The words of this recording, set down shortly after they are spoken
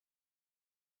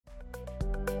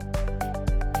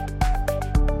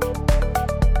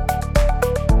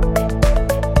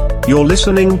You're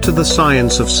listening to The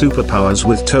Science of Superpowers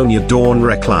with Tonya Dawn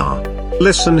Recla.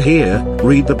 Listen here,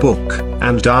 read the book,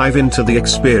 and dive into the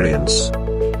experience.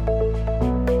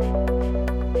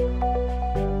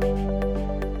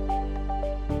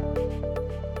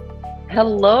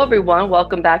 Hello, everyone.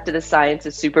 Welcome back to The Science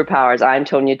of Superpowers. I'm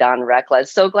Tonya Dawn Recla.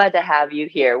 So glad to have you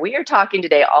here. We are talking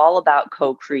today all about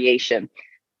co-creation.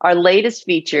 Our latest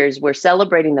features, we're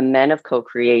celebrating the men of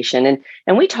co-creation.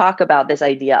 And we talk about this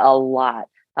idea a lot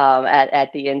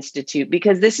at the Institute,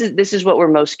 because this is what we're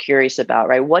most curious about,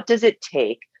 right? What does it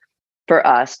take for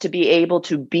us to be able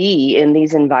to be in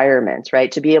these environments,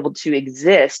 right? To be able to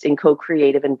exist in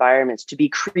co-creative environments, to be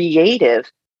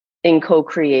creative in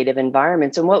co-creative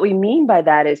environments. And what we mean by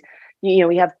that is,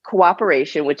 we have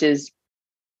cooperation, which is,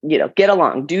 get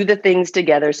along, do the things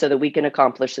together so that we can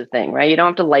accomplish the thing, right? You don't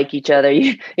have to like each other,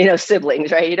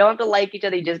 siblings, right? You don't have to like each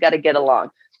other. You just got to get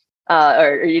along,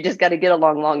 or you just got to get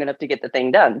along long enough to get the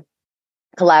thing done.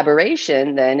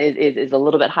 Collaboration then is a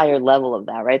little bit higher level of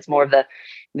that, right? It's more of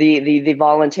the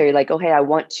voluntary, like, oh, hey, I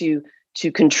want to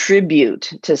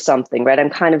contribute to something, right? I'm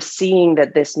kind of seeing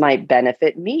that this might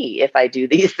benefit me if I do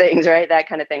these things, right? That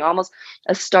kind of thing, almost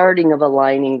a starting of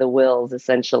aligning the wills,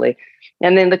 essentially.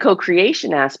 And then the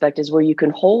co-creation aspect is where you can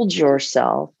hold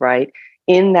yourself, right,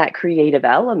 in that creative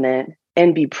element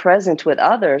and be present with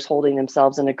others holding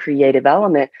themselves in a creative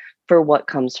element for what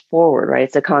comes forward, right?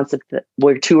 It's a concept that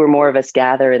where two or more of us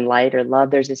gather in light or love,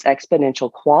 there's this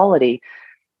exponential quality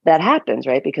that happens,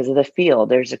 right? Because of the field,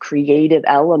 there's a creative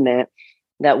element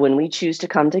that when we choose to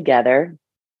come together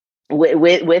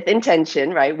with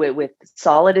intention, right? With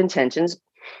solid intentions,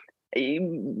 you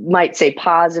might say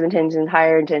positive intentions,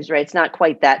 higher intentions, right? It's not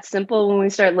quite that simple when we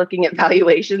start looking at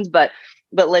valuations, but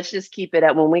let's just keep it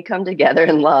at when we come together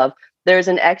in love, there's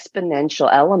an exponential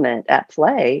element at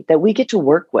play that we get to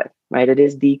work with, right? It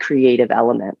is the creative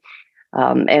element.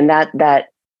 And that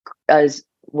is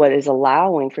what is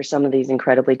allowing for some of these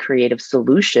incredibly creative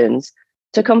solutions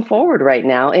to come forward right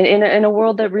now in a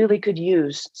world that really could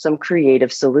use some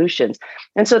creative solutions.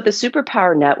 And so at the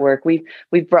Superpower Network,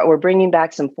 we're bringing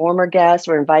back some former guests.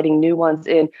 We're inviting new ones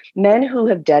in, men who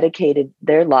have dedicated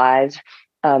their lives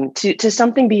to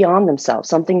something beyond themselves,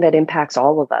 something that impacts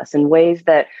all of us in ways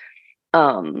that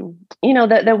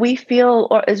that we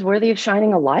feel is worthy of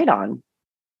shining a light on.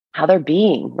 How they're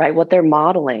being, right? What they're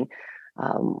modeling,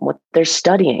 what they're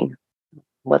studying,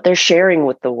 what they're sharing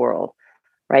with the world.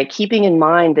 Right, keeping in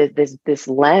mind that this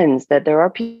lens that there are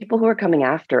people who are coming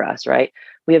after us, right?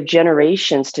 We have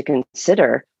generations to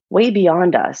consider way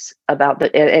beyond us about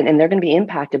and they're going to be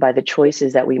impacted by the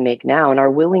choices that we make now, and our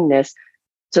willingness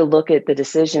to look at the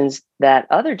decisions that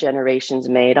other generations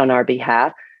made on our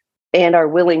behalf, and our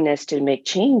willingness to make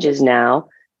changes now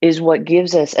is what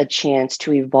gives us a chance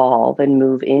to evolve and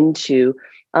move into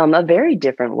a very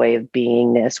different way of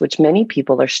beingness, which many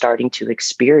people are starting to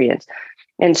experience.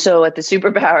 And so at the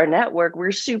Superpower Network,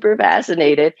 we're super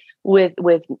fascinated with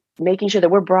making sure that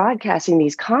we're broadcasting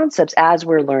these concepts as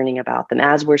we're learning about them,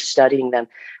 as we're studying them,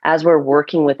 as we're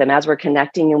working with them, as we're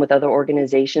connecting in with other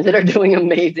organizations that are doing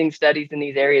amazing studies in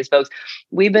these areas, folks.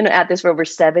 We've been at this for over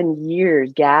 7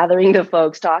 years, gathering the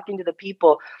folks, talking to the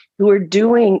people who are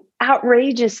doing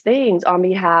outrageous things on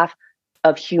behalf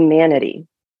of humanity.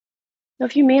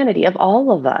 Of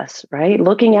all of us, right?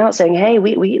 Looking out, saying, hey,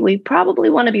 we probably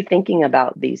want to be thinking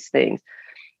about these things,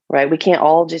 right? We can't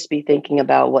all just be thinking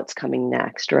about what's coming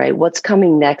next, right? What's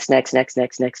coming next.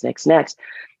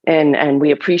 And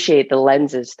we appreciate the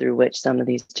lenses through which some of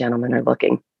these gentlemen are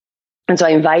looking. And so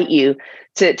I invite you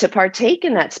to partake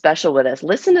in that special with us.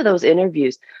 Listen to those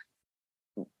interviews.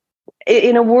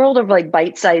 In a world of like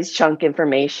bite-sized chunk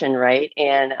information, right?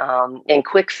 And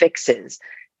quick fixes,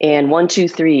 and 1, 2,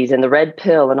 3s and the red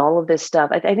pill and all of this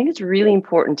stuff, I think it's really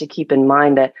important to keep in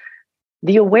mind that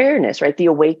the awareness, right, the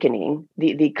awakening,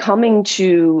 the coming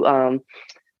to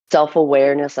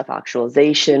self-awareness,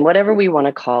 self-actualization, whatever we want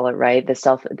to call it, right,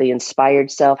 the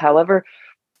inspired self,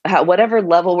 whatever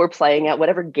level we're playing at,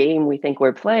 whatever game we think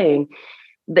we're playing,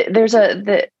 there's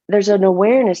an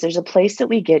awareness, there's a place that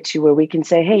we get to where we can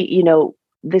say, hey,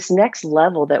 this next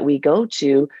level that we go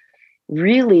to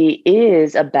really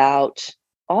is about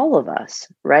all of us,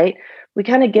 right? We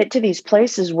kind of get to these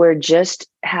places where just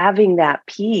having that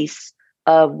piece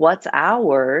of what's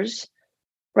ours,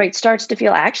 right, starts to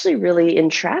feel actually really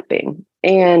entrapping.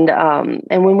 And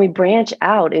when we branch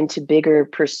out into bigger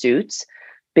pursuits,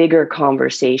 bigger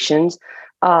conversations,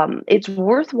 it's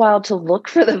worthwhile to look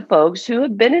for the folks who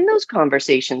have been in those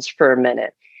conversations for a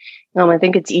minute. I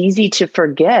think it's easy to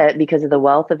forget because of the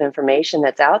wealth of information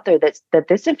that's out there that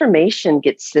this information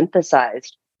gets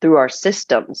synthesized through our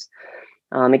systems.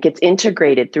 It gets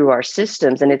integrated through our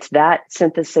systems, and it's that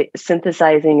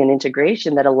synthesizing and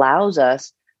integration that allows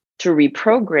us to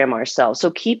reprogram ourselves.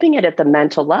 So keeping it at the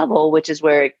mental level, which is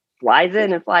where it flies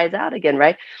in and flies out again,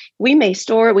 right? We may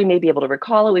store it, we may be able to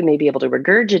recall it, we may be able to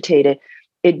regurgitate it.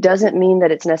 It doesn't mean that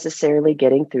it's necessarily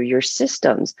getting through your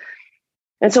systems.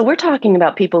 And so we're talking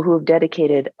about people who have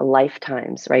dedicated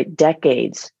lifetimes, right?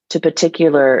 Decades to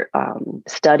particular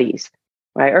studies,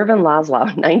 right? Ervin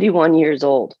Laszlo, 91 years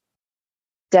old,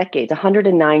 decades,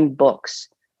 109 books,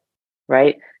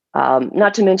 right?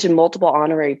 Not to mention multiple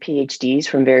honorary PhDs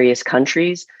from various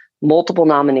countries, multiple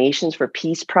nominations for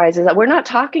peace prizes. We're not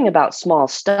talking about small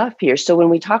stuff here. So when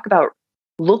we talk about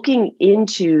looking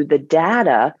into the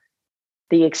data,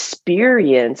 the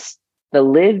experience, the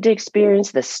lived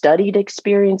experience, the studied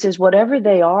experiences, whatever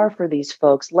they are for these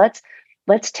folks, let's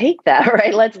take that,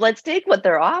 right? Let's take what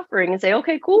they're offering and say,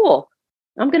 okay, cool.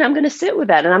 I'm gonna sit with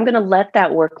that, and I'm gonna let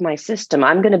that work my system.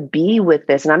 I'm gonna be with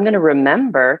this, and I'm gonna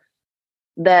remember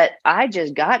that I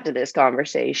just got to this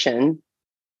conversation,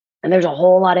 and there's a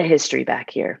whole lot of history back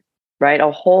here, right?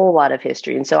 A whole lot of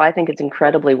history. And so I think it's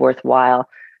incredibly worthwhile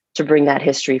to bring that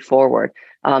history forward,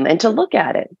 and to look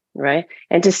at it, right?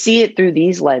 And to see it through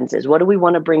these lenses. What do we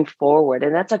want to bring forward?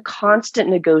 And that's a constant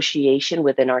negotiation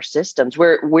within our systems.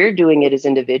 We're doing it as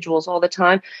individuals all the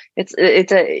time.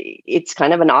 It's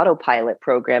kind of an autopilot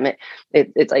program.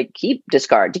 It's like keep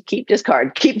discard,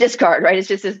 right? It's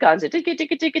just this constant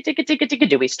ticket.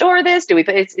 Do we store this?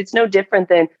 It's no different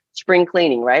than spring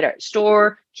cleaning, right? Or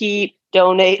store, keep,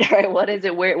 donate, right? What is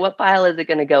it? What pile is it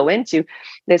going to go into?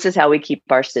 This is how we keep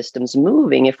our systems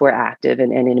moving if we're active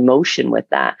and in motion with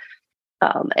that.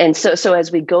 And so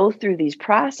as we go through these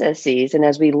processes and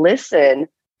as we listen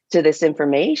to this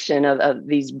information of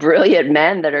these brilliant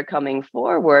men that are coming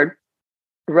forward,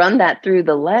 run that through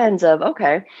the lens of,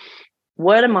 okay,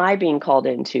 what am I being called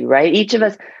into, right? Each of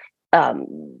us,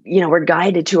 we're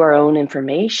guided to our own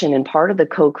information. And part of the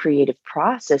co-creative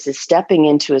process is stepping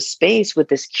into a space with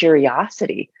this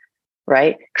curiosity,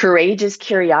 right? Courageous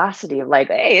curiosity of like,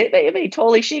 hey, it may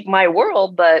totally shake my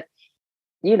world, but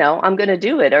I'm going to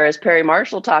do it. Or as Perry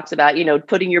Marshall talks about,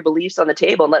 putting your beliefs on the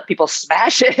table and let people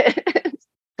smash it,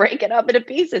 break it up into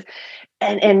pieces.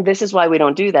 And this is why we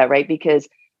don't do that, right? Because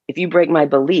if you break my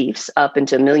beliefs up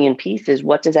into a million pieces,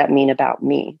 what does that mean about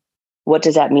me? What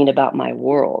does that mean about my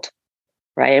world?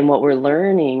 Right. And what we're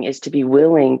learning is to be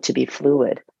willing to be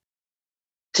fluid,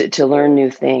 to learn new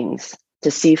things,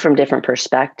 to see from different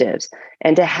perspectives,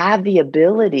 and to have the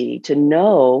ability to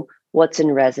know what's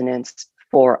in resonance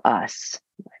for us.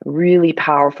 Really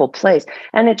powerful place.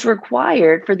 And it's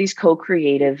required for these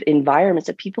co-creative environments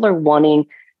that people are wanting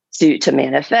to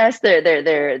manifest,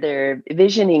 they're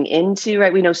visioning into,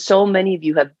 right? We know so many of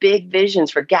you have big visions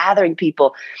for gathering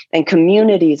people and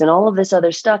communities and all of this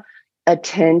other stuff.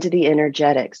 Attend to the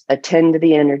energetics,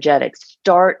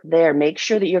 start there. Make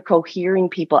sure that you're cohering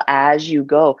people as you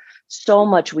go. So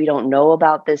much we don't know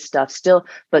about this stuff still,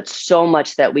 but so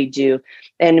much that we do.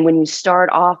 And when you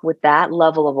start off with that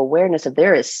level of awareness of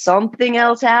there is something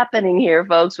else happening here,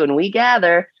 folks, when we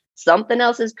gather, something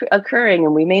else is occurring,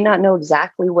 and we may not know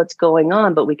exactly what's going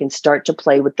on, but we can start to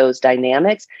play with those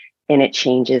dynamics, and it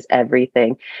changes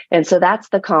everything. And so that's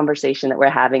the conversation that we're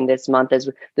having this month as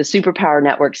the Superpower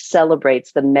Network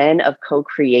celebrates the men of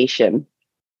co-creation.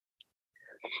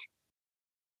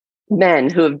 Men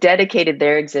who have dedicated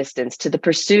their existence to the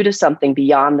pursuit of something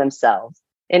beyond themselves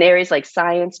in areas like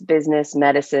science, business,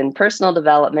 medicine, personal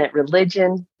development,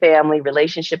 religion, family,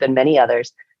 relationship, and many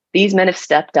others. These men have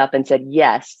stepped up and said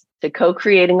yes to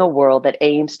co-creating a world that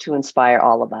aims to inspire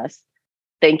all of us.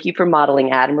 Thank you for modeling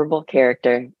admirable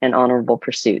character and honorable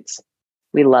pursuits.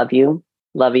 We love you,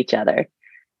 love each other.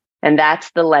 And that's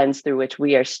the lens through which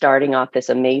we are starting off this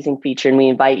amazing feature. And we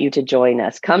invite you to join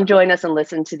us. Come join us and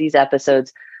listen to these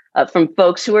episodes from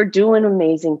folks who are doing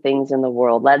amazing things in the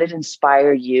world. Let it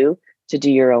inspire you to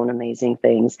do your own amazing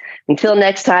things. Until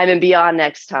next time and beyond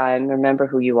next time, remember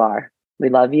who you are. We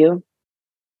love you.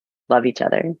 Love each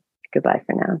other. Goodbye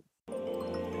for now.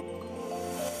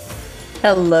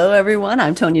 Hello, everyone.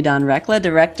 I'm Tonya Dawn Rekla,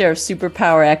 Director of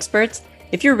Superpower Experts.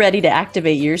 If you're ready to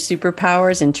activate your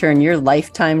superpowers and turn your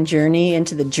lifetime journey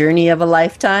into the journey of a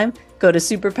lifetime, go to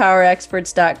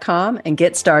superpowerexperts.com and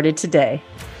get started today.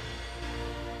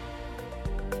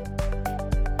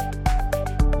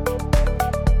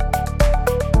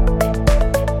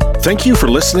 Thank you for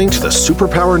listening to the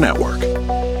Superpower Network.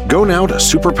 Go now to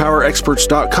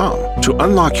superpowerexperts.com to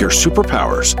unlock your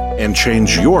superpowers and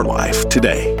change your life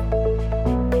today.